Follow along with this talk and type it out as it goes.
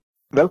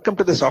Welcome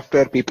to the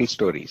Software People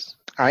Stories.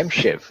 I'm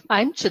Shiv.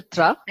 I'm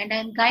Chitra, And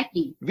I'm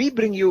Gayatri. We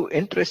bring you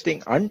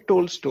interesting,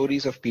 untold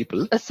stories of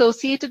people.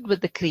 associated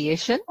with the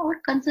creation Or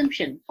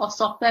consumption of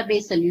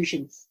software-based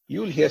solutions.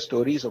 You'll hear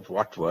stories of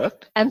what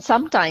worked. and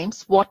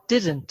sometimes what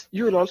didn't,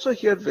 You will also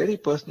hear very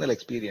personal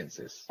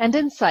experiences. and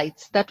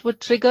insights that would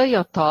trigger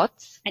your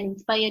thoughts. And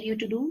inspire you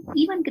to do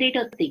even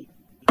greater things.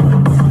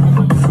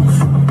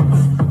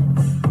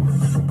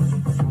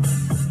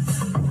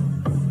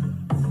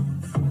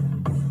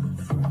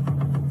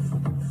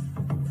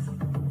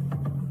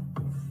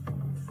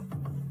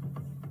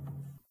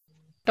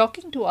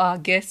 Talking to our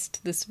guest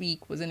this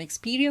week was an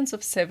experience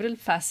of several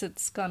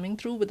facets coming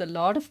through with a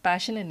lot of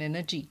passion and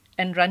energy.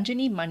 And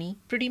Ranjini Mani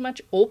pretty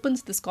much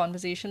opens this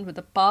conversation with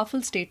a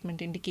powerful statement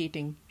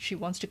indicating she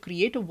wants to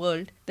create a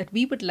world that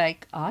we would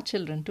like our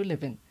children to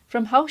live in.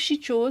 From how she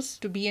chose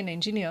to be an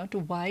engineer to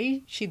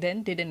why she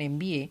then did an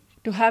MBA,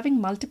 to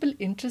having multiple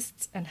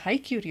interests and high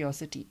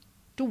curiosity,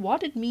 to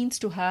what it means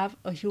to have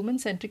a human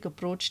centric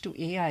approach to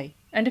AI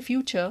and a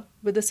future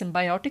with a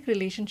symbiotic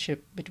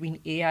relationship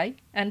between AI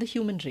and the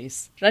human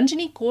race.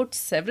 Ranjini quotes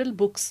several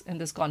books in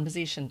this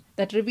conversation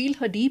that reveal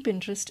her deep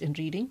interest in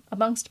reading,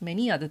 amongst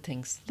many other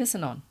things.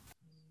 Listen on.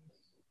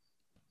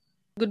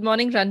 Good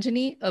morning,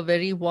 Ranjini. A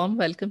very warm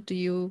welcome to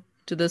you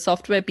to the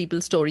Software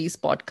People Stories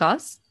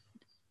podcast.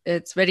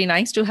 It's very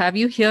nice to have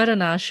you here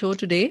on our show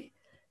today,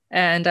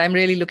 and I'm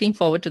really looking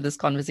forward to this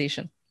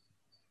conversation.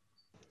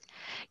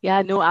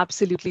 Yeah, no,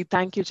 absolutely.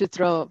 Thank you,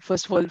 Chitra,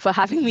 first of all, for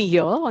having me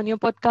here on your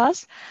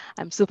podcast.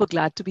 I'm super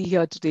glad to be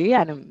here today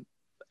and I'm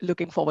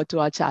looking forward to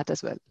our chat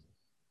as well.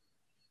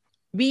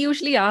 We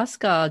usually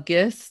ask our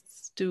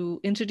guests to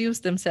introduce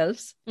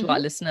themselves to our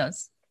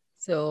listeners.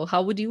 So,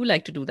 how would you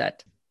like to do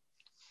that?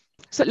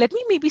 So let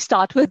me maybe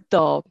start with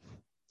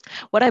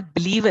what I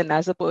believe in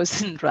as a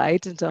person,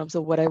 right, in terms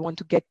of what I want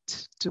to get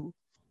to.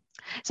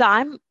 So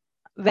I'm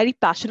very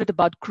passionate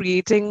about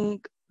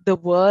creating the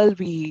world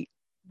we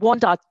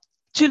want our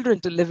children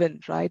to live in,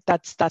 right?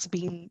 That's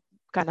been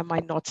kind of my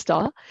North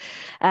Star.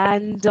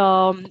 And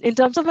in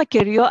terms of my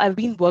career, I've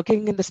been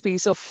working in the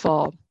space of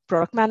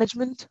product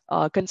management,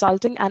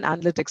 consulting, and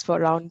analytics for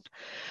around,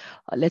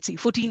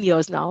 14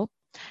 years now.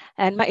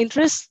 And my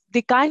interests,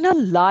 they kind of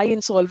lie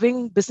in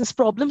solving business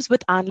problems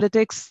with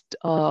analytics,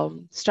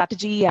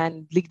 strategy,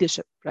 and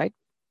leadership, right?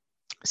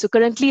 So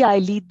currently, I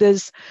lead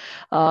this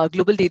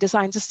global data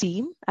sciences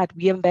team at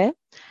VMware,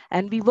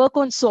 and we work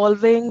on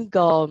solving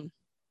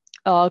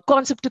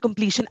concept to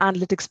completion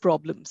analytics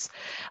problems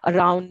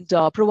around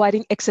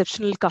providing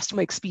exceptional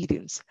customer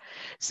experience.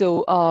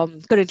 So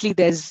currently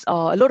there's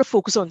a lot of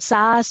focus on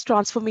SaaS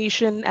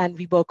transformation, and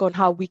we work on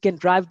how we can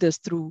drive this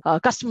through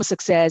customer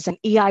success and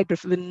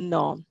AI-driven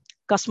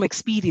customer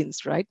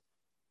experience, right?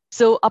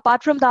 So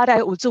apart from that,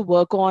 I also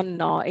work on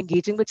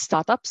engaging with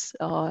startups,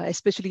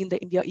 especially in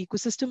the India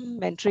ecosystem,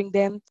 mentoring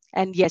them.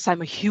 And yes,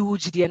 I'm a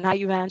huge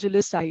DNI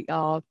evangelist. I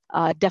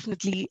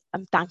definitely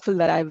am thankful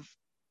that I've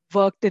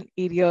worked in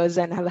areas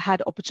and have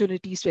had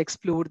opportunities to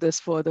explore this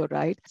further,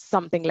 right?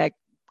 Something like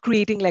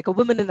creating like a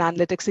women in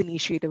analytics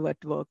initiative at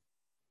work.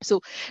 So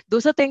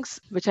those are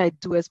things which I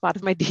do as part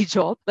of my day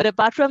job. But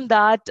apart from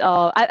that,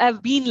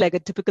 I've been like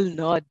a typical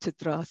nerd,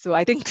 Chitra. So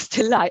I think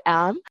still I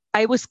am.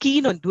 I was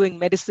keen on doing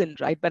medicine,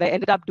 right? But I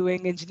ended up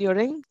doing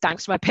engineering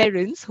thanks to my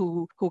parents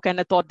who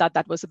kind of thought that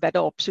that was a better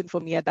option for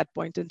me at that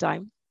point in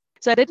time.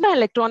 So I did my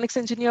electronics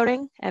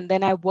engineering, and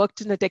then I worked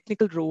in a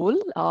technical role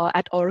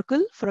at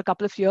Oracle for a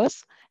couple of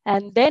years.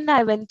 And then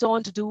I went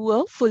on to do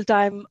a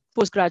full-time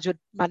postgraduate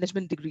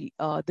management degree.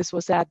 This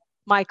was at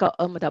MICA,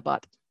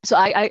 Ahmedabad. So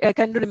I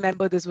kind of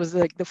remember this was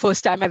like the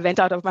first time I went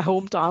out of my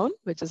hometown,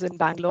 which is in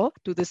Bangalore,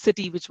 to the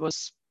city, which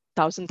was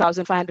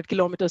 1,500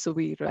 kilometers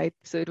away, right?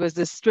 So it was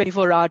this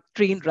 24-hour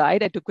train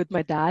ride I took with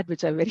my dad,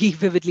 which I very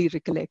vividly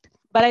recollect.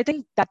 But I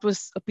think that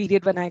was a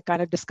period when I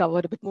kind of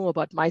discovered a bit more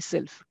about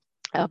myself.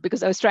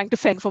 Because I was trying to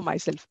fend for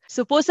myself.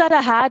 So post that,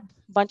 I had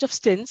a bunch of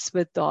stints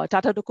with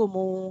Tata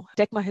Docomo,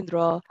 Tech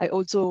Mahindra. I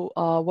also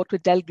worked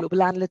with Dell Global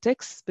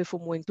Analytics before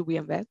moving to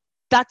VMware.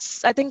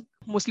 That's, I think,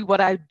 mostly what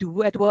I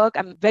do at work.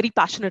 I'm very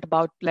passionate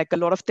about like a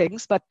lot of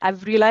things, but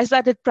I've realized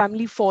that it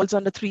primarily falls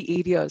under three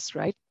areas,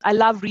 right? I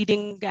love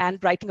reading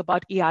and writing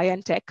about AI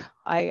and tech.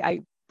 I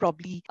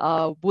probably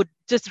would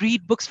just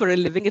read books for a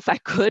living if I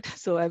could.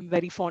 So I'm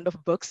very fond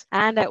of books.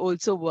 And I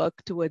also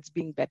work towards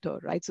being better,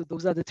 right? So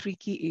those are the three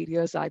key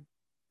areas I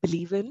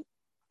believe in.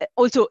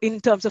 Also, in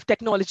terms of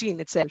technology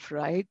in itself,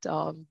 right?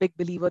 Big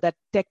believer that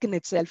tech in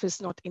itself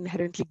is not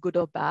inherently good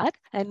or bad.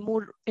 And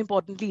more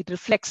importantly, it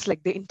reflects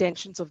like the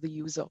intentions of the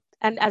user.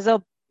 And as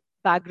a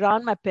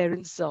background, my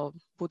parents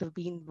both have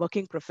been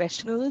working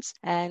professionals,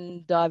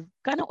 and I've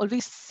kind of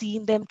always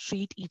seen them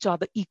treat each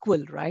other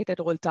equal, right, at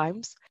all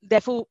times.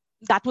 Therefore,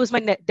 that was my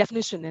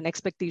definition and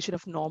expectation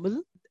of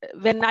normal.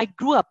 When I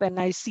grew up and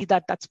I see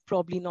that that's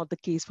probably not the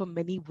case for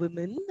many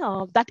women,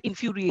 that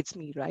infuriates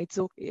me, right?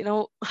 So,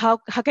 how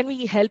can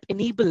we help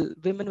enable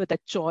women with a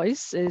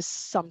choice is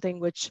something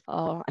which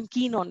I'm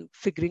keen on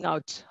figuring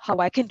out how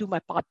I can do my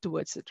part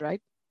towards it, right?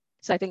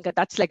 So I think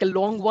that's like a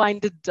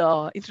long-winded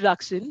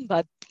introduction,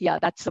 but yeah,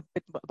 that's a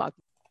bit about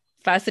me.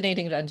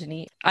 Fascinating,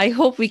 Ranjini. I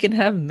hope we can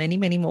have many,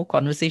 many more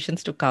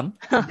conversations to come.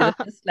 There are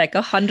just like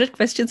 100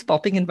 questions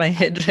popping in my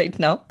head right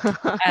now.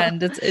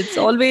 And it's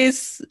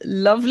always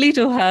lovely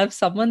to have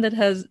someone that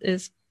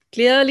is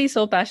clearly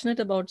so passionate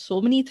about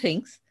so many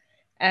things.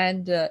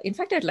 And in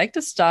fact, I'd like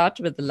to start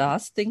with the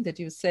last thing that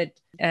you said.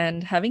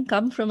 And having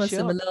come from a Sure.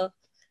 similar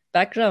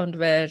background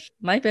where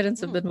my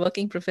parents have Mm. been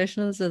working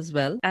professionals as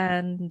well.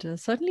 And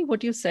certainly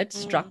what you said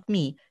struck Mm.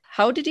 me.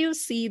 How did you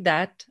see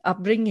that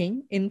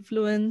upbringing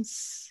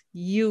influence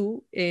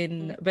you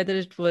in whether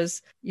it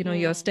was,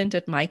 your Mm. stint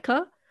at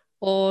Mica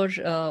or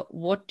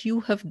what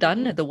you have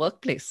done Mhm. at the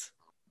workplace?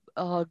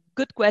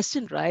 Good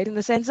question, right? In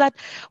the sense that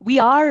we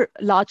are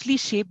largely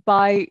shaped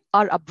by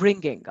our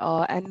upbringing,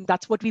 and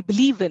that's what we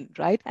believe in,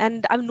 right?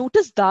 And I've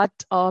noticed that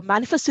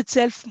manifests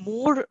itself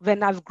more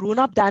when I've grown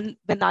up than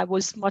when I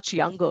was much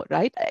younger,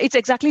 right? It's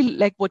exactly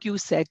like what you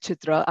said,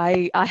 Chitra.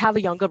 I have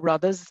a younger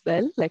brother as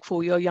well, like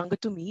 4 years younger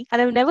to me,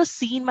 and I've never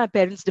seen my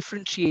parents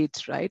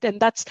differentiate, right? And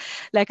that's,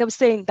 like I was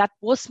saying, that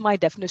was my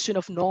definition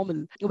of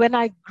normal. When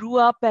I grew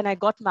up and I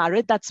got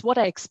married, that's what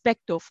I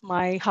expect of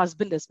my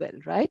husband as well,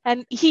 right?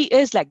 And he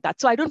is like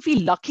that. So I don't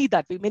feel lucky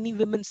that way. Many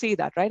women say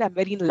that, right? I'm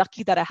very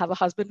lucky that I have a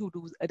husband who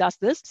does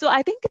this. So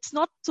I think it's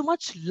not so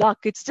much luck,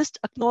 it's just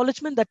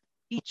acknowledgement that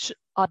each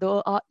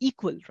other are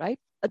equal, right?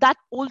 That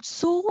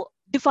also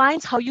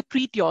defines how you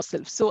treat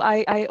yourself. So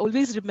I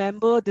always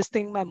remember this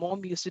thing my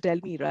mom used to tell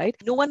me, right?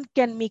 No one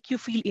can make you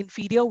feel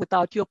inferior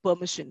without your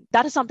permission.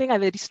 That is something I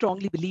very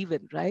strongly believe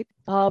in, right?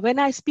 When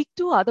I speak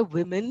to other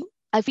women,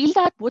 I feel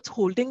that what's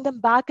holding them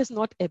back is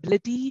not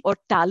ability or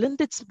talent.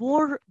 It's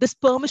more this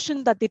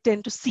permission that they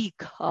tend to seek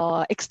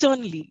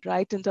externally,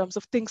 right? In terms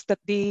of things that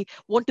they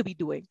want to be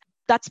doing.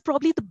 That's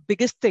probably the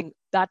biggest thing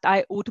that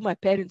I owe to my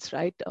parents,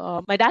 right?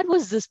 My dad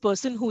was this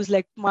person who's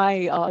like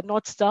my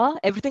North Star.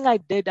 Everything I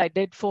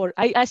did for,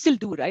 I still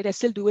do, right? I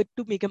still do it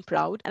to make him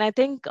proud. And I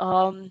think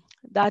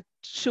that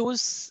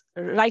shows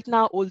right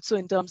now also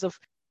in terms of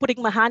putting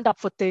my hand up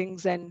for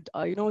things and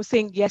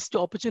saying yes to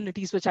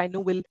opportunities which I know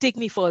will take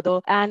me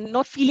further and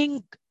not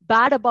feeling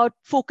bad about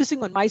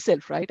focusing on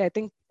myself, right? I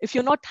think if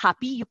you're not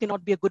happy, you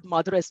cannot be a good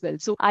mother as well.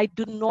 So I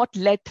do not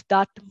let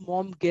that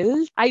mom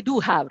guilt, I do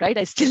have, right?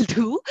 I still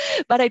do,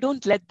 but I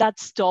don't let that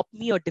stop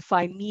me or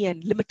define me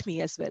and limit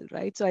me as well,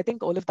 right? So I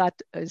think all of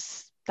that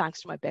is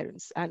thanks to my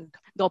parents and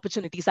the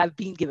opportunities I've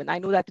been given. I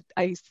know that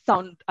I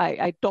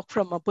talk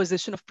from a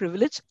position of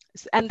privilege,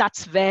 and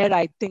that's where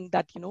I think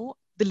that,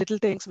 the little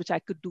things which I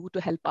could do to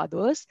help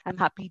others, I'm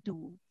happy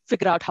to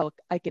figure out how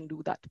I can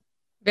do that.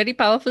 Very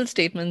powerful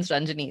statements,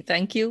 Ranjini.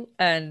 Thank you.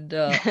 And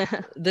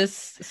this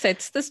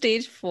sets the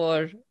stage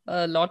for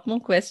a lot more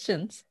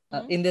questions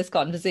in this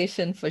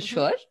conversation for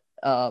sure,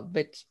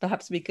 which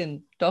perhaps we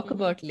can talk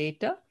about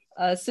later.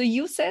 So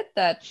you said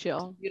that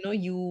Sure.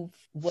 you've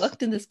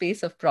worked in the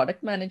space of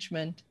product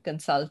management,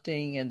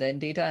 consulting, and then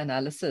data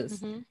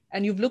analysis,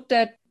 and you've looked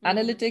at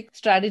analytics,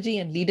 strategy,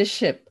 and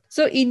leadership.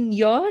 So in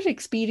your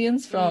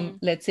experience from,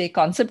 let's say,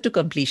 concept to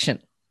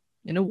completion,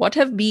 what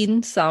have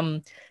been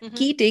some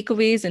key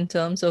takeaways in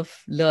terms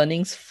of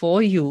learnings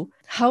for you?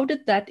 How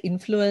did that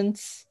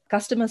influence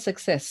customer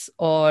success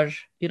or,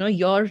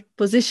 your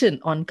position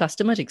on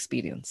customer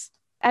experience?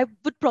 I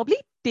would probably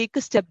take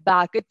a step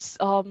back.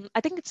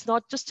 I think it's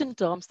not just in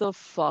terms of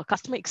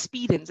customer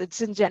experience.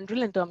 It's in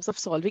general in terms of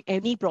solving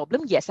any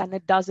problem. Yes, and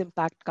it does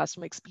impact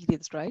customer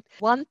experience, right?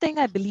 One thing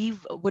I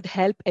believe would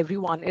help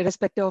everyone,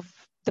 irrespective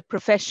of the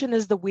profession,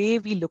 is the way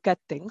we look at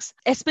things,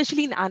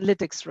 especially in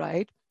analytics,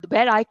 right?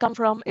 Where I come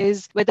from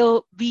is whether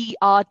we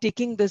are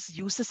taking this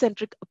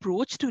user-centric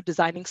approach to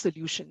designing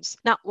solutions.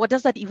 Now, what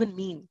does that even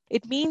mean?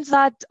 It means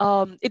that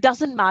it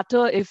doesn't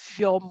matter if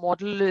your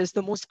model is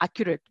the most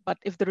accurate, but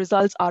if the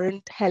results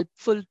aren't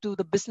helpful to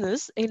the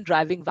business in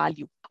driving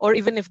value, or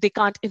even if they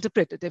can't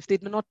interpret it, if they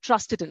do not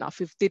trust it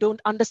enough, if they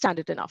don't understand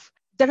it enough.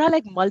 There are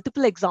like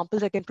multiple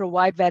examples I can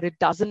provide where it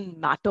doesn't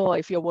matter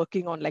if you're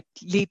working on like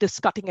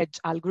latest cutting edge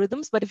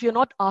algorithms, but if you're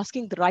not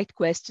asking the right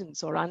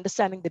questions or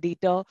understanding the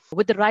data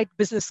with the right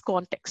business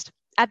context.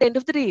 At the end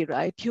of the day,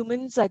 right,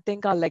 humans, I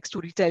think, are like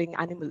storytelling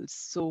animals.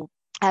 So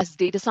as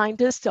data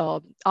scientists,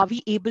 are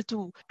we able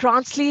to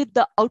translate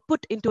the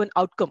output into an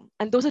outcome?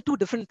 And those are two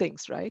different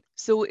things, right?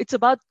 So it's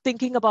about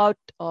thinking about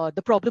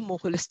the problem more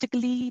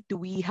holistically. Do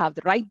we have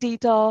the right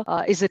data?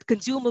 Is it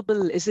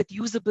consumable? Is it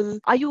usable?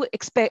 Are you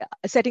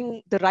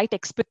setting the right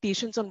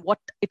expectations on what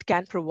it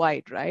can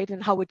provide, right?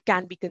 And how it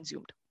can be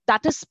consumed?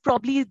 That is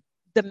probably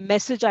the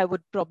message I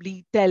would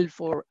probably tell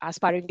for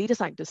aspiring data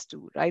scientists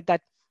too, right?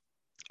 That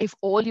if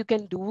all you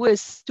can do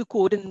is to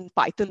code in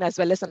Python as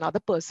well as another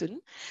person,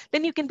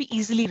 then you can be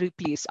easily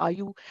replaced. Are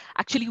you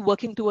actually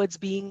working towards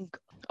being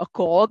a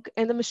cog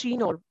in the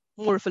machine or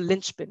more of a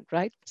linchpin,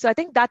 right? So I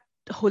think that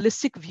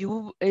holistic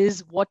view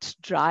is what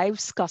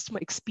drives customer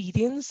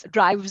experience,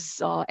 drives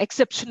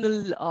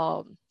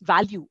exceptional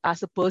value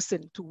as a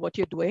person to what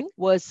you're doing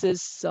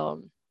versus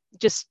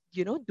just,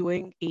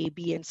 doing A,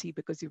 B, and C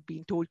because you've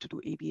been told to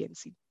do A, B, and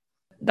C.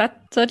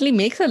 That certainly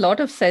makes a lot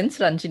of sense,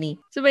 Ranjini.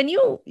 So when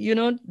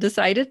you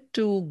decided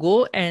to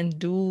go and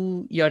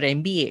do your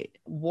MBA,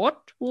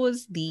 what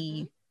was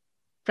the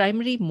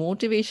primary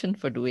motivation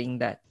for doing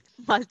that?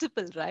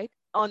 Multiple, right?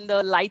 On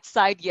the light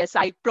side, yes,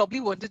 I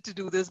probably wanted to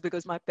do this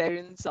because my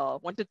parents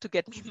wanted to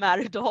get me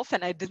married off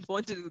and I didn't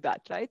want to do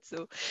that, right?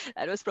 So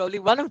that was probably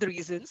one of the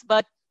reasons.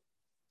 But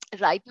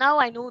right now,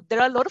 I know there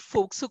are a lot of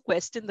folks who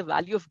question the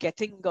value of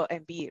getting a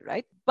MBA,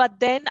 right? But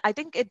then I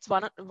think it's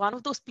one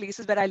of those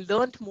places where I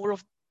learned more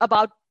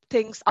about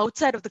things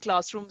outside of the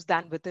classrooms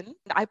than within.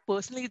 I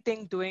personally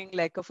think doing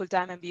like a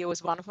full-time MBA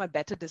was one of my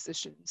better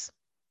decisions.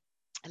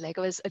 Like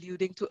I was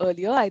alluding to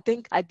earlier, I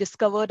think I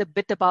discovered a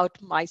bit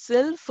about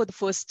myself for the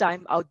first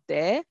time out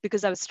there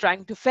because I was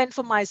trying to fend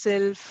for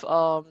myself,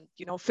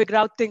 figure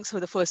out things for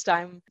the first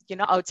time,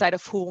 outside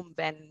of home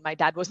when my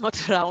dad was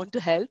not around to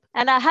help.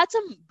 And I had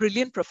some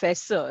brilliant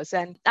professors,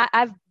 and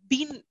I've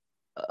been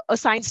a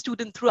science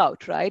student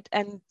throughout, right?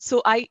 And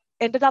so I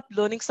ended up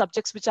learning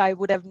subjects which I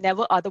would have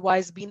never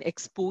otherwise been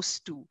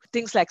exposed to.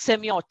 Things like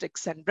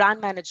semiotics and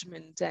brand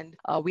management, and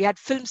we had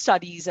film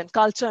studies and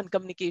culture and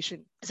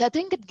communication. So I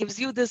think it gives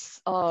you this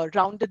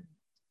rounded,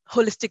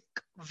 holistic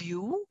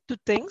view to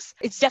things.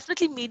 It's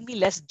definitely made me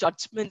less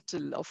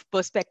judgmental of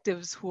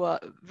perspectives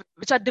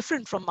which are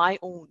different from my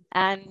own,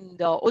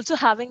 and also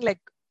having like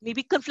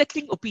maybe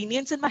conflicting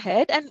opinions in my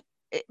head and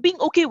being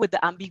okay with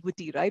the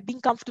ambiguity, right?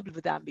 Being comfortable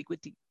with the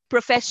ambiguity.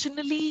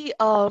 Professionally,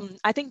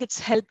 I think it's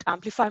helped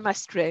amplify my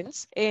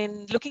strengths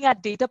in looking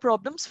at data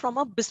problems from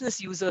a business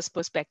user's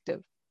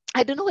perspective.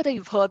 I don't know whether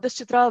you've heard this,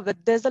 Chitra, but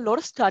there's a lot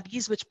of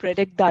studies which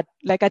predict that,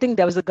 like I think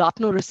there was a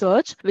Gartner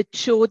research which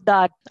showed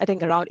that I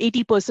think around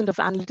 80% of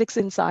analytics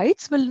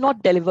insights will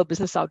not deliver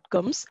business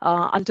outcomes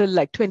until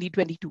like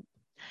 2022.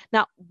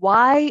 Now,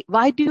 why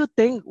do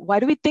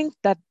we think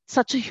that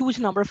such a huge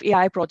number of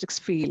AI projects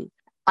fail?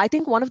 I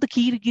think one of the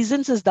key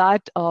reasons is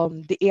that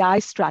the AI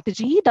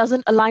strategy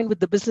doesn't align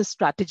with the business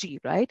strategy,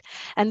 right?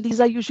 And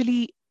these are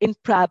usually in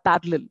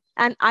parallel.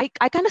 And I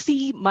kind of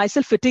see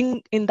myself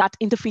fitting in that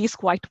interface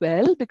quite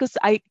well because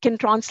I can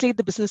translate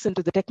the business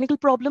into the technical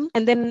problem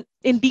and then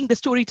in being the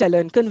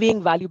storyteller and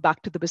conveying value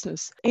back to the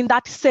business. In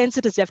that sense,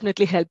 it has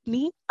definitely helped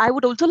me. I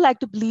would also like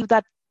to believe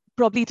that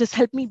probably it has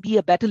helped me be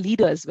a better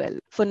leader as well.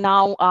 For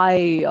now,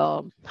 I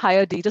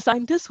hire data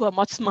scientists who are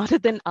much smarter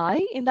than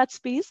I in that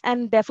space,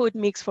 and therefore it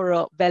makes for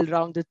a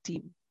well-rounded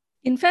team.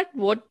 In fact,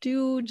 what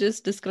you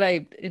just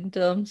described in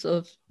terms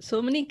of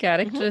so many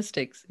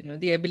characteristics,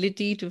 the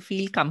ability to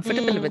feel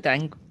comfortable with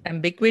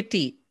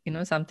ambiguity,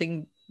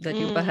 something that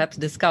you perhaps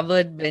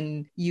discovered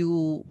when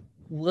you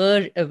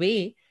were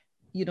away,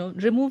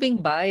 removing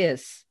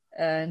bias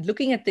and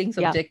looking at things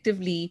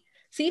objectively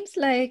seems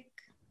like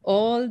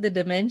all the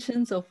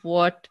dimensions of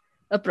what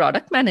a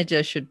product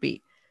manager should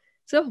be.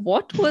 So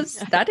what was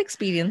that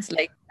experience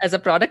like as a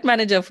product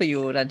manager for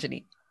you,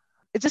 Ranjini?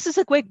 Just as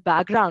a quick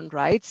background,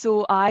 right?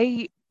 So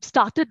I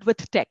started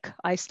with tech.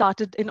 I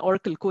started in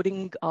Oracle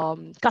coding,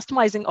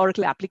 customizing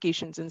Oracle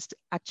applications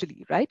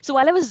actually, right? So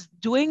while I was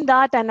doing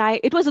that, and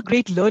it was a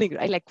great learning,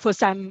 right? Like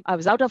first time I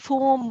was out of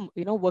home,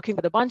 working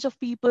with a bunch of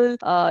people,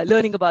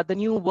 learning about the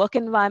new work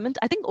environment.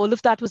 I think all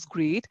of that was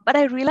great, but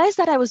I realized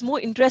that I was more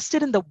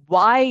interested in the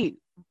why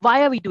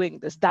are we doing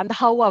this than the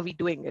how are we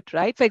doing it,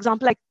 right? For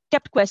example, I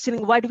kept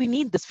questioning, why do we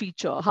need this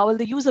feature? How will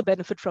the user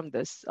benefit from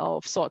this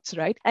of sorts,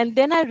 right? And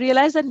then I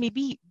realized that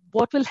maybe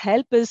what will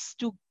help is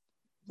to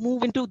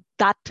move into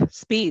that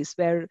space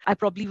where I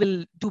probably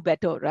will do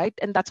better, right?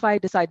 And that's why I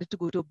decided to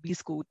go to B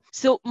School.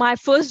 So my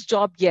first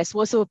job, yes,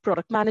 was a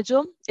product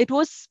manager. It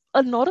was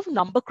a lot of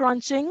number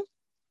crunching.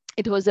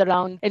 It was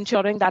around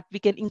ensuring that we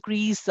can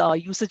increase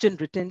usage and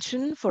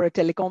retention for a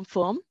telecom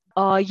firm.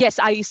 Yes,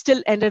 I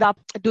still ended up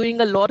doing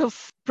a lot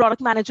of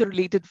product manager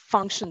related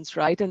functions,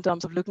 right? In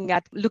terms of looking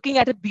at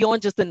it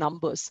beyond just the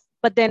numbers.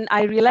 But then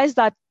I realized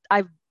that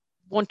I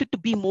wanted to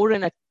be more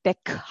in a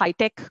high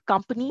tech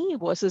company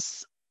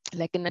versus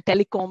like in a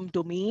telecom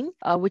domain,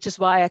 which is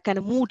why I kind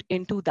of moved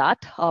into that,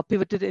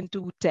 pivoted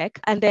into tech,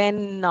 and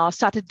then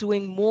started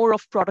doing more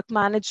of product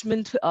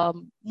management,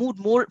 moved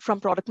more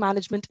from product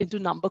management into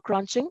number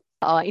crunching,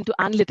 into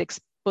analytics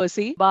per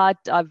se. But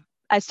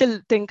I still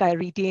think I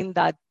retain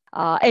that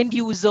end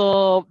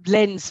user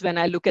lens when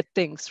I look at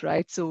things,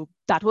 right? So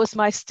that was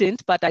my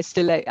stint, but I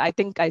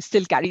think I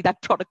still carry that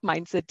product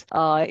mindset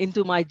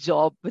into my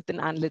job within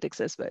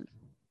analytics as well.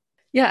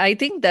 Yeah, I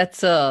think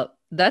that's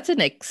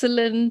an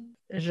excellent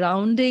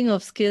rounding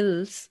of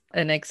skills,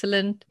 an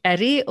excellent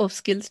array of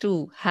skills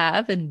to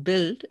have and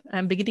build.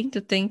 I'm beginning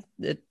to think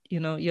that,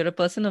 you're a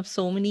person of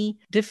so many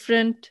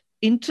different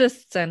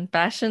interests and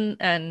passion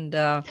and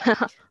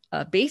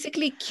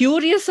basically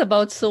curious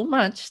about so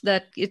much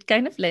that it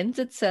kind of lends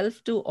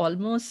itself to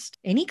almost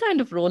any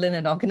kind of role in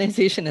an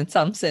organization in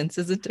some sense,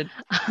 isn't it?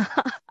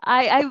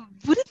 I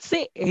wouldn't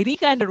say any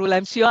kind of role.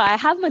 I'm sure I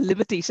have my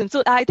limitations.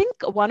 So I think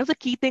one of the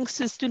key things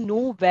is to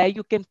know where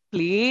you can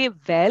play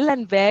well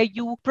and where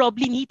you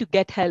probably need to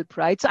get help,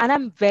 right? So, and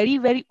I'm very,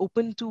 very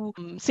open to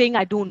saying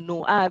I don't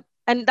know.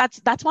 And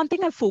that's one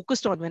thing I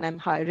focused on when I'm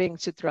hiring,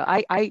 Chitra.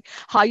 I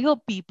hire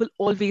people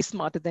always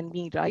smarter than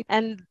me, right?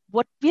 And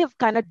what we have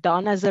kind of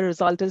done as a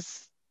result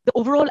is the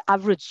overall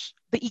average,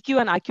 the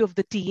EQ and IQ of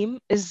the team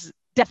is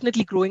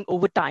definitely growing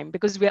over time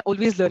because we are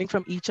always learning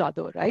from each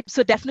other, right?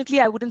 So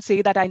definitely I wouldn't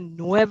say that I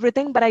know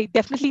everything, but I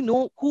definitely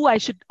know who I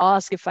should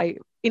ask if I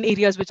in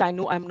areas which I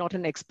know I'm not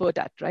an expert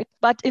at, right?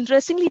 But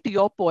interestingly, to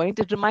your point,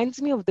 it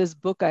reminds me of this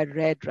book I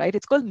read, right?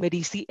 It's called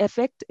Medici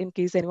Effect, in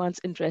case anyone's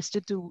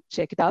interested to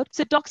check it out.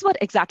 So it talks about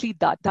exactly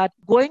that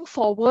going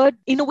forward,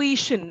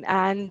 innovation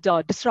and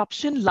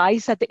disruption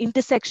lies at the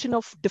intersection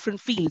of different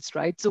fields,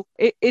 right? So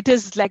it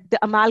is like the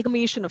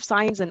amalgamation of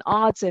science and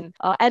arts,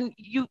 and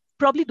you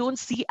probably don't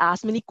see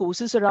as many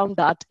courses around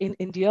that in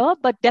India,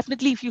 but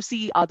definitely if you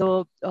see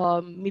other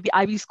maybe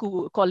Ivy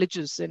school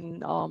colleges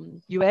in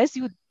US,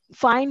 you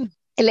find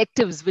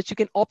electives which you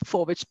can opt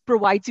for, which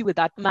provides you with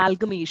that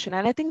amalgamation.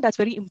 And I think that's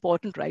very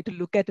important, right? To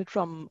look at it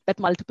from that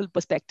multiple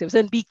perspectives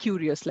and be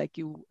curious, like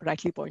you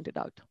rightly pointed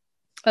out.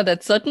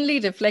 That's certainly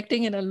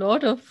reflecting in a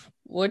lot of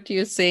what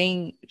you're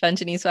saying,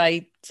 Ranjini. So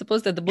I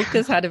suppose that the book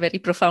has had a very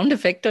profound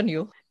effect on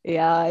you.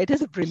 Yeah, it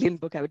is a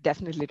brilliant book. I would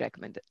definitely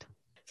recommend it.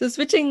 So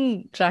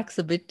switching tracks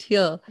a bit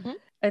here,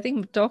 I think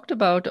we talked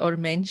about or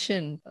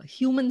mentioned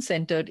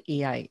human-centered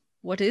AI.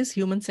 What is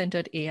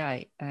human-centered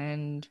AI?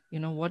 And,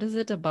 what is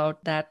it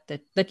about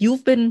that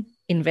you've been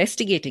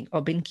investigating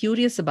or been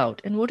curious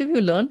about? And what have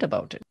you learned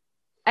about it?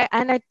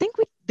 And I think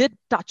we did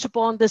touch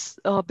upon this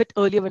a bit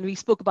earlier when we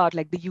spoke about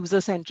like the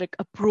user-centric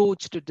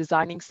approach to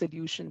designing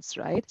solutions,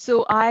 right?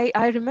 So I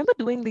remember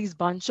doing these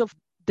bunch of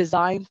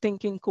design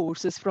thinking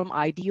courses from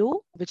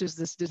IDEO, which is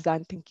this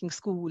design thinking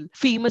school,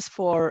 famous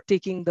for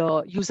taking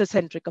the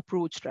user-centric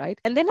approach, right?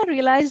 And then I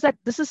realized that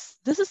this is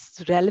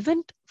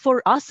relevant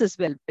for us as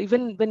well,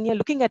 even when you're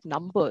looking at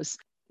numbers.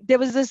 There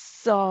was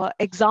this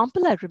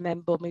example I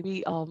remember,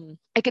 maybe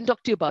I can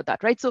talk to you about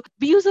that, right? So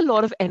we use a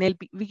lot of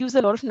NLP, we use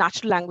a lot of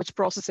natural language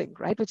processing,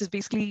 right? Which is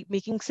basically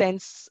making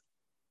sense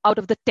out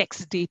of the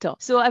text data.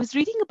 So I was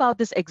reading about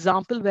this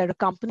example where a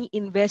company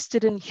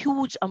invested in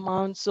huge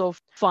amounts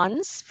of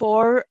funds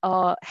for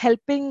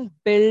helping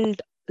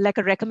build like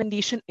a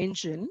recommendation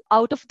engine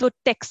out of the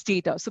text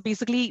data. So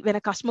basically, when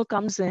a customer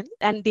comes in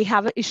and they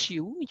have an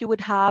issue, you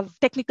would have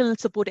technical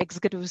support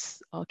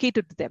executives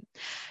catered to them.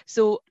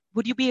 So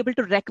would you be able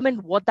to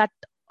recommend what that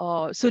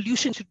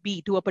solution should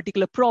be to a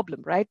particular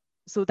problem, right?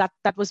 So that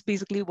was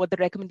basically what the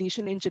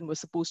recommendation engine was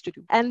supposed to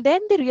do. And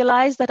then they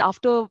realized that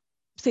after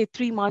say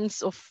 3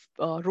 months of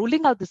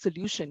rolling out the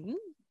solution,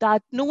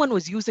 that no one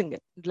was using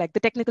it. Like the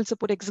technical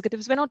support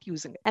executives were not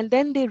using it. And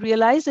then they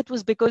realized it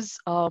was because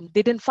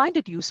they didn't find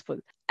it useful.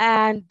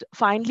 And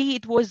finally,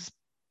 it was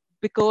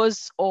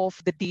because of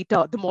the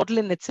data, the model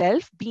in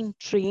itself being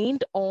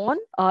trained on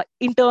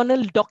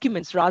internal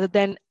documents rather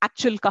than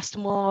actual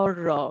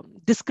customer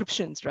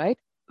descriptions, right?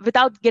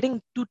 Without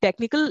getting too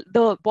technical,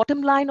 the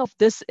bottom line of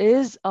this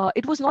is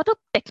it was not a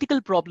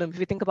technical problem, if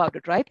you think about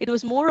it, right? It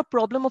was more a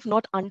problem of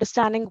not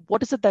understanding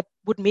what is it that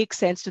would make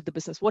sense to the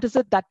business. What is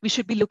it that we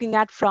should be looking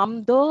at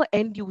from the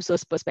end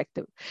user's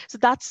perspective? So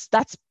that's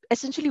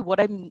essentially what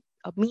I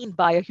mean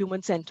by a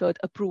human-centered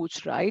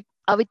approach, right?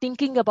 Are we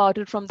thinking about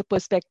it from the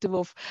perspective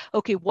of,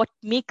 okay, what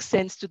makes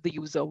sense to the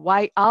user?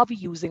 Why are we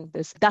using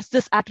this? Does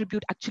this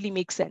attribute actually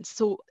make sense?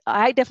 So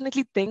I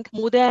definitely think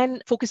more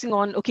than focusing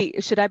on, okay,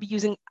 should I be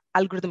using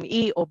algorithm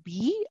A or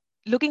B,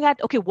 looking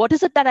at, okay, what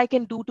is it that I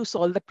can do to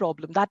solve the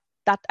problem? That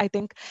I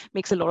think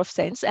makes a lot of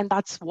sense. And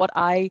that's what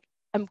I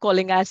am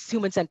calling as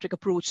human-centric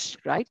approach,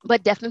 right?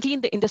 But definitely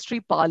in the industry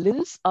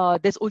parlance,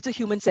 there's also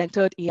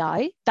human-centered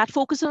AI that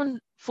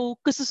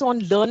focuses on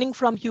learning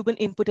from human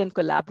input and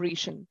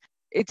collaboration.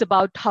 It's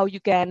about how you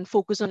can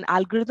focus on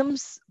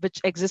algorithms which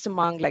exist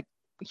among like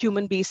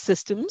human-based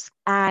systems,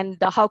 and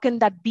how can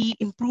that be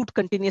improved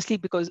continuously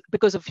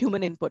because of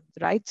human input,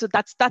 right? So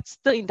that's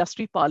the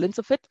industry parlance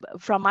of it.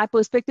 From my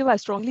perspective, I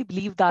strongly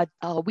believe that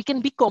we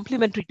can be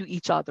complementary to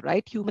each other,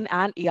 right? Human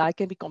and AI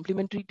can be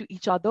complementary to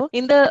each other.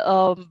 In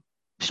the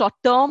short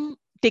term,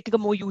 taking a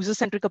more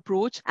user-centric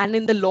approach, and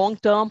in the long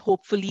term,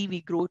 hopefully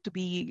we grow to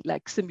be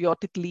like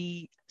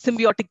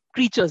symbiotic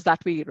creatures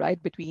that way,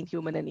 right? Between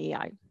human and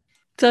AI.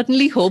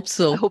 Certainly hope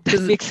so. I hope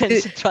that makes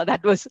sense, Chitra.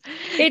 That was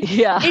it.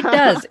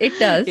 It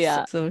does.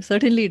 Yeah. So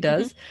certainly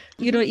does.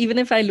 Mm-hmm. Even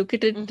if I look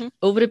at it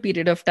over a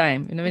period of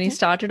time, when you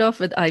started off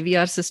with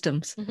IVR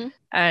systems,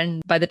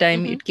 and by the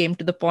time it came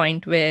to the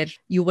point where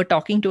you were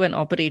talking to an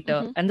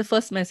operator, and the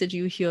first message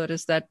you hear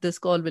is that this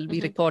call will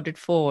be recorded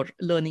for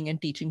learning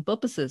and teaching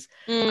purposes.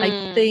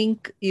 I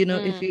think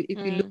if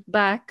you look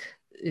back,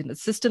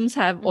 systems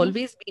have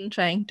always been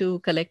trying to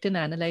collect and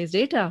analyze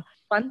data.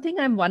 One thing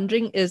I'm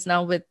wondering is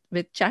now with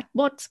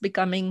chatbots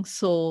becoming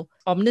so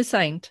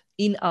omniscient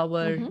in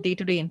our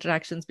day-to-day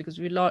interactions, because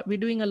we're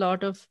doing a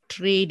lot of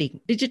trading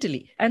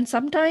digitally. And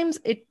sometimes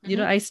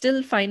I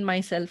still find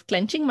myself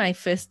clenching my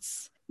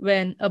fists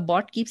when a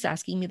bot keeps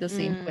asking me the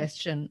same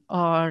question,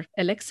 or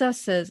Alexa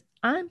says,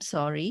 "I'm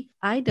sorry,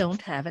 I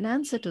don't have an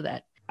answer to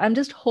that." I'm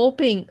just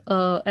hoping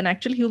an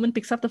actual human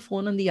picks up the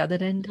phone on the other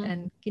end Mhm.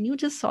 and can you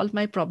just solve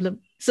my problem?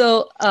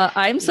 So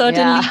I'm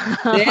certainly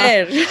Yeah.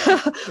 there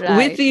with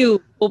Right.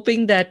 you,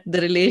 hoping that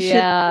the relation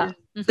Yeah.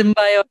 is Mhm.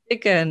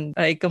 symbiotic, and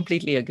I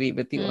completely agree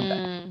with you on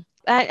that.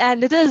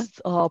 And it is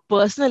a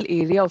personal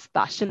area of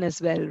passion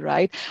as well,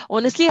 right?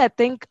 Honestly, I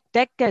think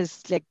tech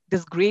is like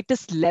this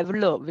greatest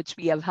leveler which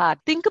we have had.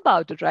 Think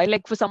about it, right?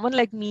 Like for someone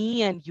like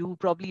me and you,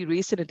 probably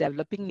raised in a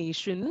developing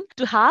nation,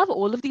 to have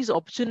all of these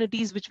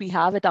opportunities which we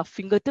have at our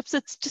fingertips,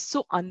 it's just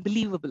so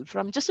unbelievable.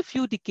 From just a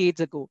few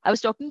decades ago, I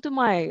was talking to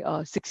my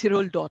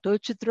 6-year-old daughter,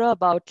 Chitra,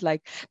 about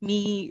like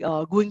me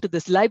going to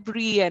this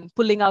library and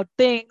pulling out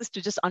things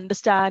to just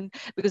understand,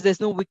 because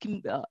there's no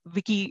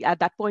wiki at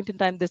that point in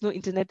time. There's no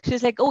internet.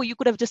 She's like, oh, you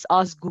could have just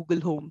asked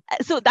Google Home.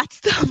 So that's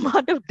the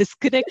amount of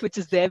disconnect which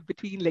is there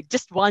between like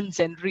just one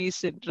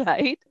generation,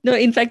 right? No,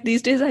 in fact,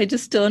 these days I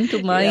just turn to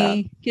Yeah.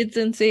 my kids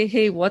and say,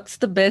 hey, what's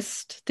the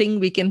best thing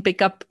we can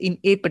pick up in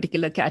a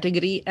particular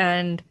category?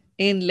 And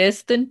in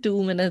less than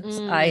 2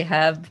 minutes, I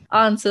have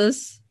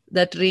answers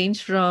that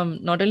range from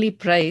not only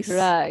price,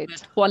 Right.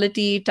 but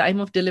quality, time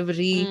of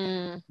delivery,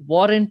 Mm,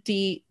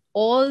 warranty,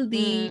 all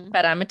the mm.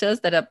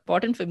 parameters that are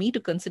important for me to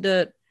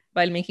consider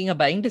while making a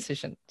buying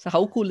decision. So,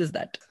 how cool is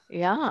that?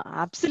 Yeah,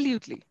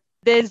 absolutely.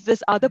 There's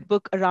this other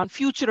book around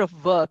future of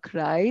work,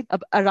 right?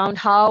 Around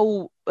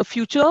how a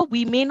future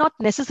we may not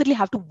necessarily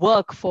have to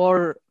work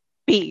for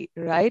pay,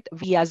 right?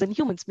 We as in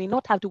humans may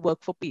not have to work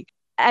for pay.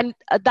 And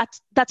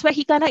that's where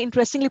he kind of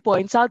interestingly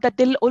points out that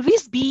there'll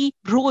always be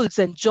roles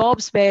and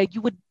jobs where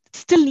you would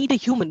still need a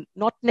human,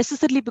 not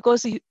necessarily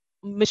because a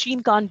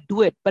machine can't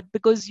do it, but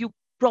because you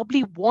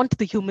probably want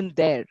the human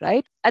there,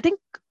 right? I think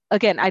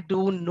again, I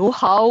don't know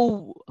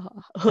how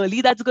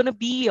early that's going to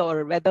be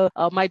or whether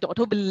my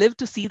daughter will live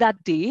to see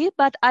that day,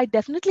 but I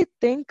definitely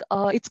think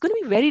it's going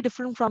to be very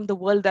different from the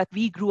world that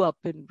we grew up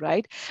in,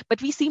 right?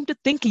 But we seem to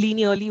think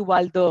linearly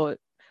while the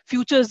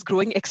future is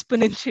growing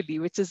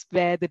exponentially, which is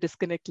where the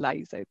disconnect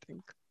lies, I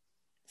think.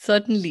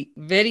 Certainly.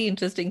 Very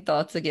interesting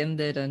thoughts again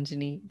there,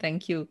 Ranjini.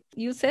 Thank you.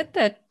 You said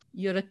that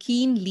you're a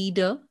keen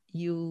leader.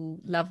 You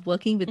love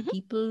working with Hmm.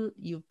 people.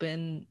 You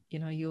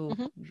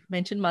Hmm.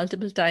 mentioned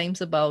multiple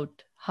times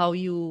about how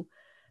you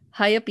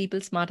hire people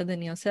smarter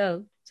than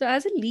yourself. So,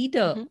 as a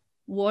leader, Hmm.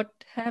 what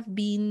have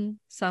been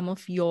some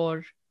of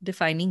your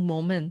defining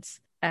moments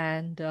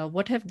and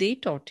what have they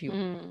taught you?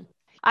 Mm.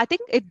 I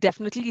think it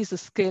definitely is a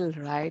skill,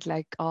 right?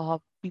 Like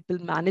people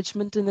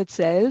management in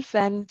itself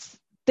and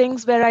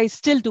things where I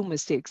still do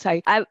mistakes.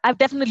 I've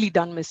definitely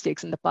done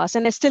mistakes in the past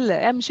and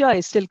I'm sure I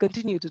still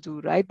continue to do,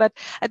 right? But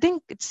I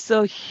think it's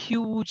a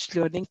huge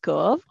learning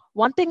curve.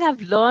 One thing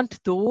I've learned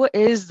though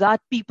is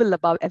that people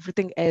above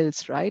everything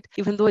else, right?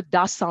 Even though it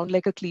does sound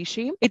like a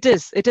cliche, it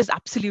is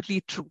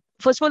absolutely true.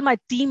 First of all, my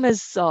team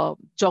is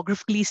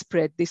geographically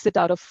spread. They sit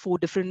out of 4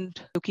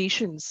 different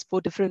locations, 4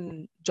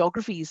 different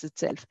geographies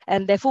itself.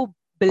 And therefore,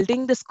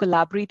 building this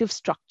collaborative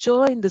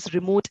structure in this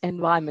remote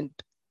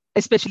environment,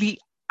 especially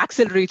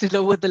accelerated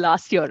over the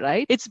last year,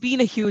 right? It's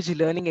been a huge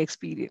learning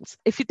experience.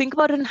 If you think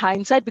about it in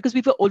hindsight, because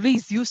we were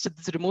always used to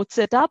this remote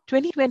setup,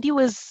 2020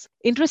 was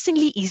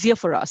interestingly easier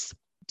for us.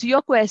 To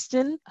your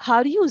question,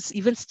 how do you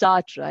even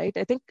start, right?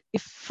 I think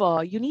if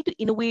you need to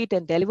innovate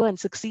and deliver and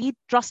succeed,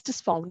 trust is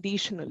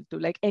foundational to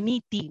like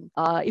any team.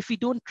 If we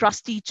don't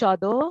trust each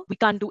other, we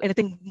can't do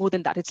anything more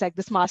than that. It's like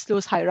this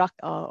Maslow's hierarchy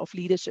of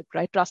leadership,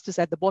 right? Trust is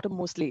at the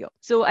bottommost layer.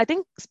 So I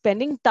think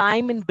spending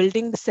time in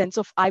building the sense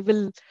of I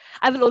will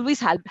always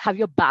have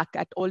your back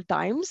at all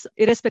times,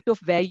 irrespective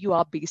of where you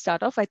are based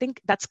out of. I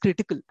think that's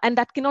critical. And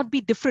that cannot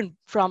be different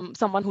from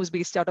someone who's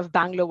based out of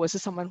Bangalore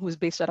versus someone who's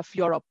based out of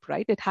Europe,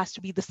 right? It has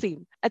to be the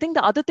same. I think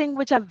the other thing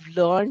which I've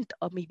learned,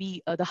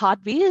 maybe the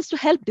hard way, is to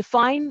help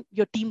define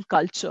your team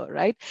culture,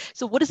 right?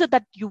 So, what is it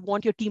that you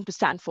want your team to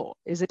stand for?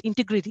 Is it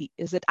integrity?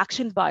 Is it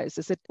action bias?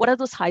 What are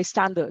those high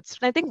standards?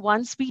 And I think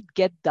once we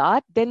get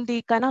that, then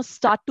they kind of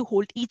start to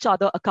hold each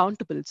other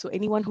accountable. So,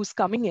 anyone who's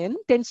coming in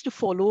tends to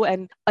follow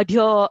and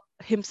adhere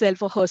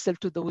himself or herself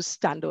to those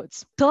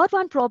standards. Third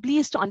one probably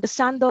is to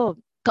understand the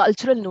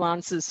cultural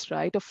nuances,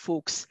 right, of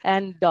folks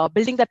and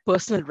building that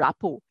personal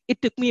rapport.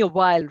 It took me a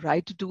while,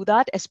 right, to do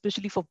that,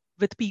 especially for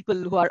with people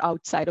who are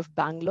outside of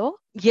Bangalore.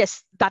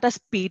 Yes, that has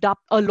paid up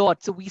a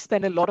lot. So we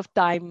spend a lot of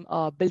time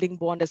building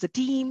bond as a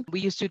team. We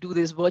used to do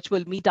these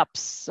virtual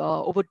meetups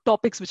over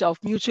topics which are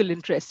of mutual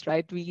interest,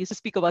 right? We used to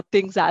speak about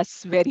things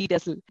as varied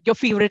as your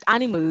favorite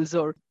animals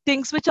or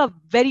things which are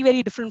very,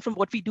 very different from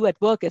what we do at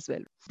work as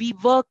well. We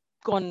work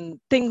on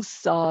things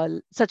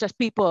such as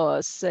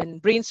papers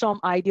and brainstorm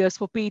ideas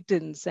for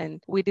patents.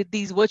 And we did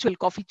these virtual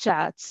coffee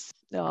chats.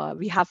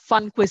 We have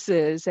fun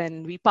quizzes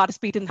and we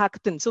participate in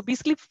hackathons. So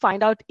basically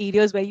find out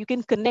areas where you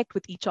can connect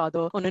with each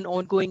other on an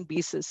ongoing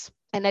basis.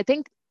 And I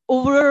think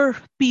over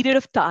a period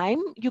of time,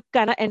 you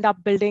kind of end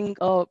up building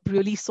a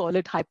really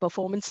solid high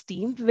performance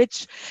team,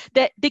 which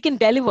they can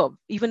deliver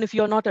even if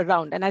you're not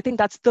around. And I think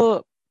that's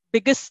the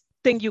biggest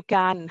thing you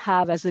can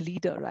have as a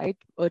leader, right?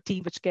 A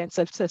team which can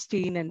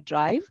self-sustain and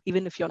drive,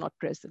 even if you're not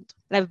present.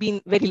 And I've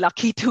been very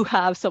lucky to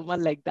have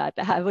someone like that.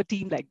 I have a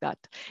team like that,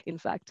 in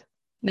fact.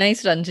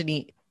 Nice,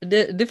 Ranjini.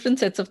 Different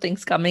sets of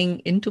things coming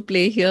into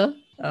play here.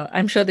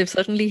 I'm sure they've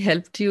certainly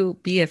helped you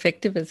be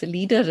effective as a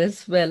leader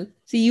as well.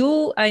 So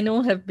you, I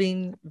know, have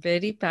been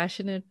very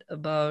passionate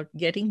about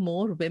getting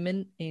more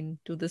women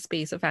into the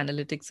space of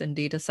analytics and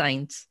data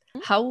science.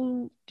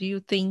 How do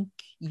you think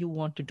you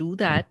want to do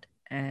that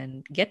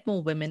and get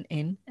more women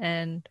in?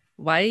 And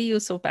why are you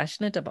so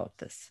passionate about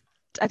this?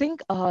 I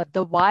think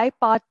the why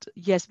part,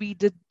 yes, we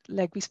did,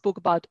 like we spoke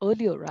about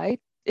earlier, right?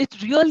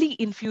 It really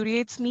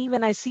infuriates me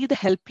when I see the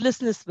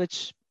helplessness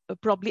which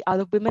probably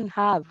other women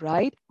have,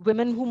 right?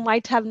 Women who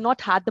might have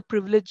not had the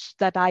privilege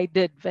that I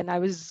did when I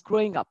was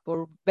growing up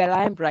or where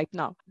I am right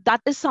now.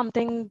 That is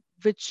something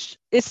which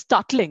is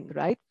startling,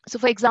 right? So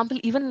for example,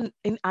 even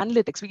in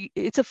analytics,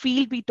 it's a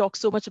field we talk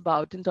so much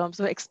about in terms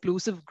of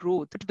explosive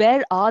growth. But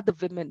where are the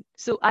women?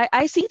 So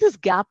I see this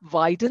gap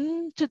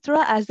widen,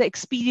 Chitra, as the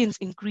experience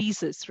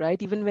increases,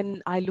 right? Even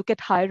when I look at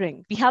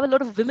hiring, we have a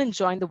lot of women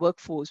join the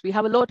workforce. We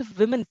have a lot of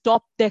women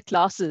top their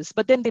classes,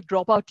 but then they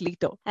drop out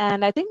later.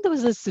 And I think there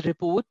was this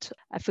report,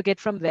 I forget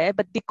from where,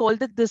 but they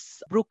called it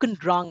this broken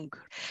rung.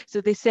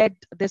 So they said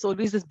there's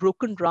always this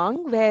broken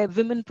rung where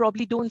women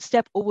probably don't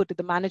step over to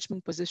the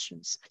management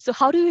positions. So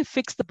how do we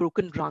fix the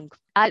broken rung?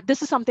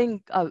 This is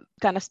something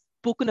kind of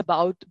spoken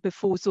about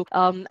before. So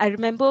I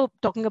remember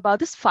talking about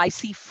this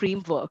 5C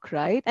framework,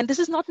 right? And this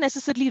is not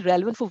necessarily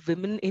relevant for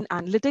women in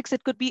analytics.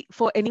 It could be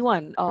for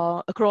anyone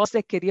across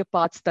their career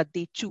paths that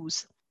they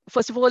choose.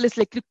 First of all, it's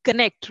like to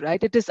connect,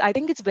 right? I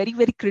think it's very,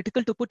 very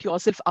critical to put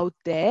yourself out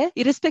there,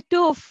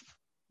 irrespective of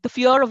the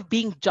fear of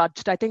being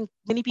judged. I think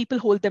many people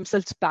hold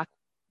themselves back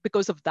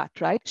because of that,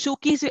 right?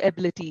 Showcase your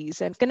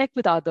abilities and connect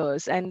with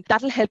others, and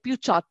that'll help you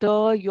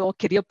charter your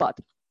career path.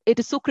 It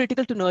is so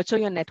critical to nurture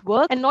your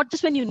network, and not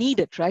just when you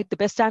need it, right? The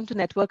best time to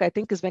network, I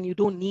think, is when you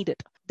don't need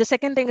it. The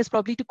second thing is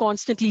probably to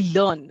constantly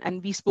learn.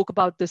 And we spoke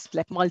about this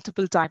like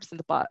multiple times in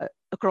the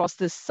across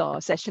this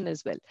session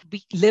as well.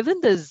 We live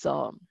in this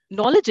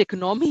knowledge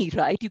economy,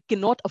 right? You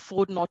cannot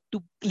afford not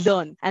to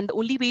learn. And the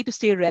only way to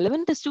stay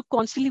relevant is to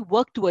constantly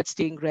work towards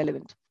staying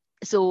relevant.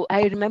 So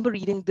I remember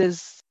reading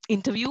this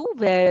interview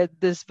where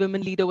this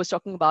women leader was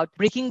talking about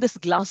breaking this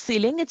glass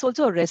ceiling. It's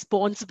also a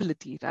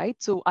responsibility, right?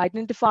 So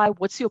identify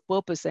what's your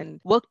purpose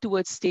and work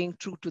towards staying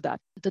true to that.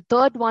 The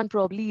third one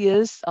probably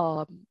is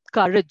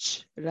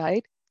courage,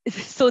 right?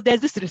 So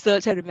there's this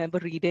research I remember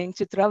reading,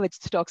 Chitra, which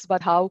talks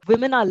about how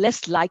women are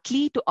less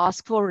likely to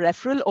ask for a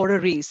referral or a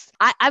raise.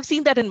 I've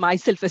seen that in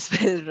myself as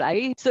well,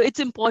 right? So it's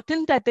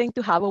important, I think,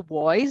 to have a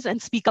voice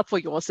and speak up for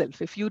yourself.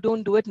 If you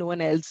don't do it, no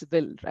one else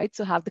will, right?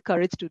 So have the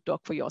courage to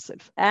talk for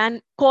yourself and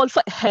call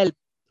for help.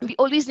 We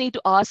always need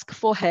to ask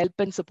for help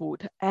and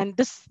support. And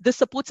this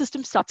support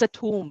system starts at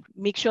home.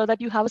 Make sure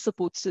that you have a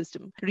support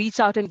system.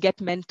 Reach out and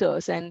get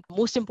mentors. And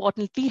most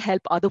importantly,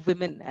 help other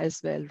women as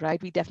well,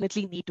 right? We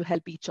definitely need to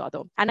help each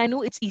other. And I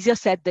know it's easier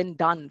said than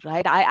done,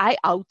 right? I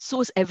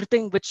outsource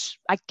everything which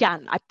I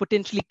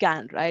potentially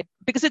can, right?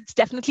 Because it's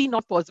definitely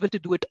not possible to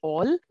do it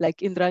all,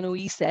 like Indra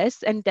Nooyi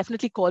says, and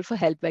definitely call for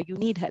help where you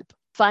need help.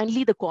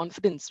 Finally, the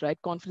confidence, right?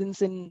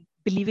 Confidence in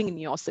believing in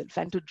yourself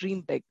and to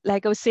dream big.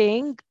 Like I was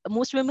saying,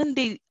 most women,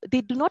 they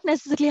do not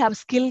necessarily have a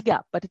skill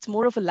gap, but it's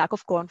more of a lack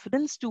of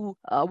confidence to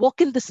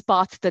walk in this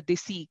path that they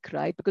seek,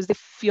 right? Because they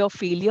fear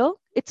failure.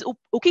 It's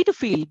okay to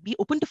fail, be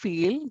open to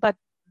fail, but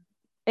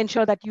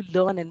ensure that you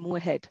learn and move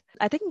ahead.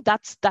 I think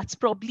that's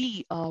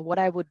probably what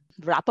I would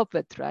wrap up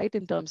with, right?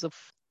 In terms of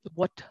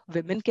what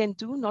women can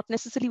do, not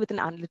necessarily within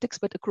analytics,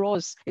 but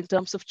across in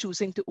terms of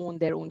choosing to own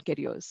their own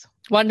careers.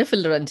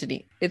 Wonderful,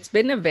 Ranjini. It's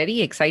been a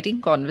very exciting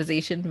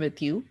conversation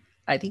with you.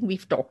 I think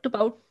we've talked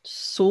about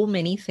so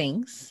many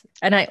things.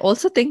 And I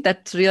also think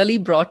that's really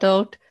brought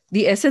out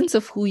the essence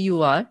of who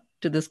you are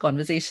to this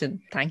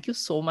conversation. Thank you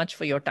so much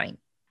for your time.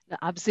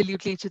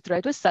 Absolutely, Chitra.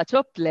 It was such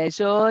a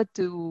pleasure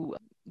to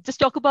just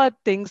talk about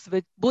things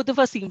which both of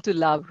us seem to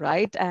love,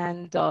 right?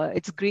 And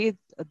it's great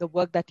the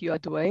work that you are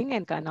doing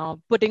and kind of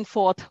putting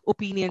forth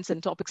opinions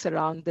and topics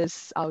around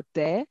this out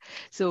there.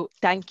 So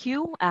thank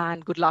you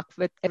and good luck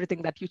with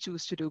everything that you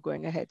choose to do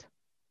going ahead.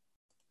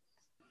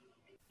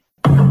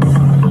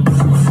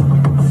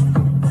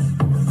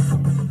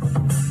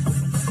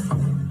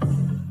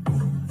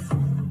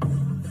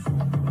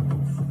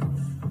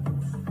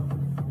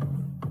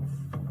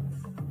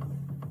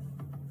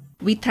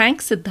 We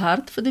thank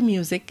Siddharth for the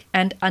music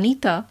and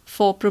Anita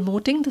for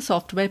promoting the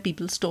Software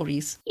People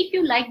Stories. If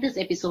you like this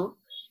episode,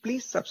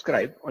 please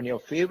subscribe on your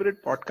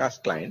favorite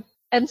podcast client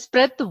and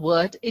spread the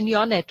word in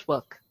your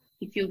network.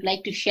 If you'd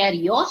like to share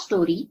your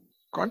story,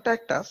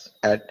 contact us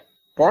at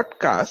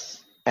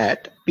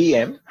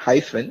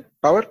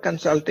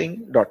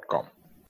podcasts@pm-powerconsulting.com.